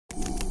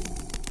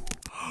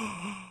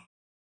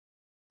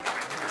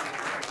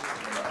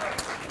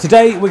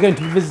Today we're going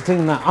to be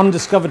visiting that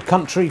undiscovered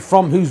country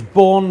from whose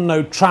bourne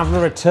no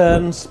traveller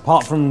returns,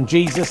 apart from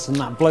Jesus and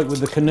that bloke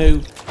with the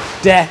canoe.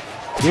 Death,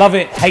 love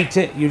it, hate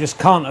it, you just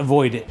can't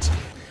avoid it.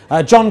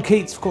 John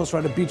Keats, of course,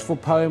 wrote a beautiful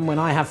poem, "When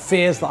I have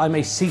fears that I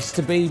may cease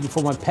to be,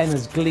 before my pen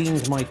has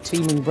gleaned my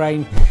teeming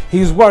brain." He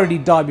was worried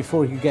he'd die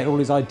before he could get all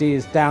his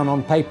ideas down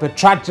on paper.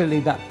 Tragically,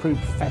 that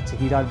proved prophetic.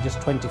 He died at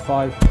just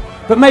 25.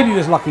 But maybe he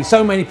was lucky.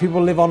 So many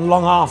people live on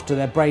long after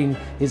their brain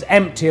is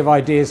empty of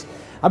ideas.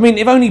 I mean,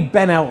 if only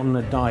Ben Elton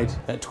had died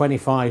at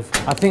 25,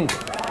 I think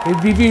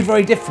he'd be viewed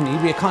very differently.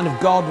 He'd be a kind of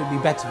god. It'd be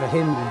better for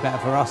him, it'd be better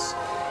for us.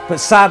 But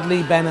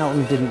sadly, Ben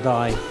Elton didn't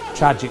die.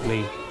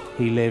 Tragically,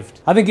 he lived.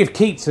 I think if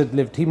Keats had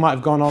lived, he might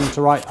have gone on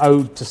to write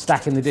Ode to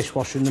Stacking the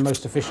Dishwasher in the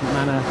Most Efficient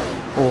Manner,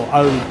 or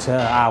Ode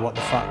to, what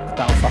the fuck,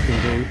 that'll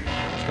fucking do.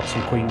 It's got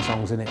some Queen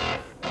songs in it.